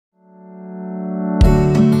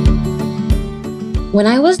When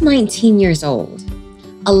I was 19 years old,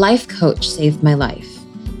 a life coach saved my life.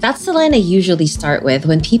 That's the line I usually start with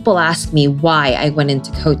when people ask me why I went into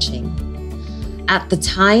coaching. At the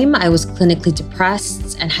time, I was clinically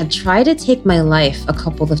depressed and had tried to take my life a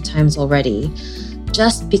couple of times already,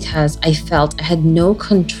 just because I felt I had no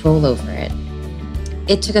control over it.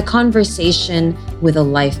 It took a conversation with a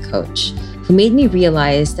life coach who made me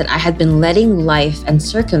realize that I had been letting life and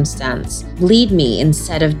circumstance lead me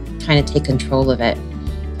instead of trying to take control of it.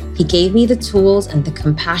 He gave me the tools and the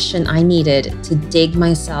compassion I needed to dig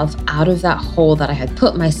myself out of that hole that I had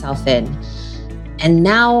put myself in. And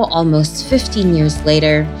now, almost 15 years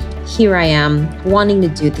later, here I am wanting to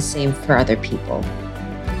do the same for other people.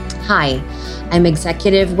 Hi, I'm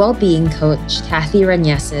Executive Wellbeing Coach Kathi,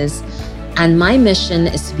 and my mission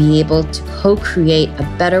is to be able to co-create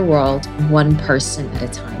a better world one person at a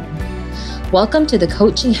time. Welcome to the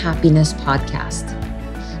Coaching Happiness Podcast.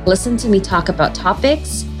 Listen to me talk about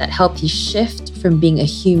topics that help you shift from being a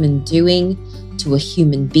human doing to a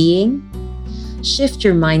human being. Shift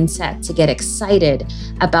your mindset to get excited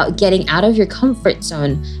about getting out of your comfort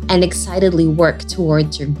zone and excitedly work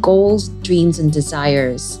towards your goals, dreams, and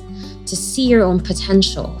desires, to see your own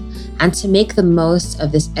potential and to make the most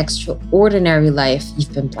of this extraordinary life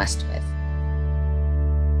you've been blessed with.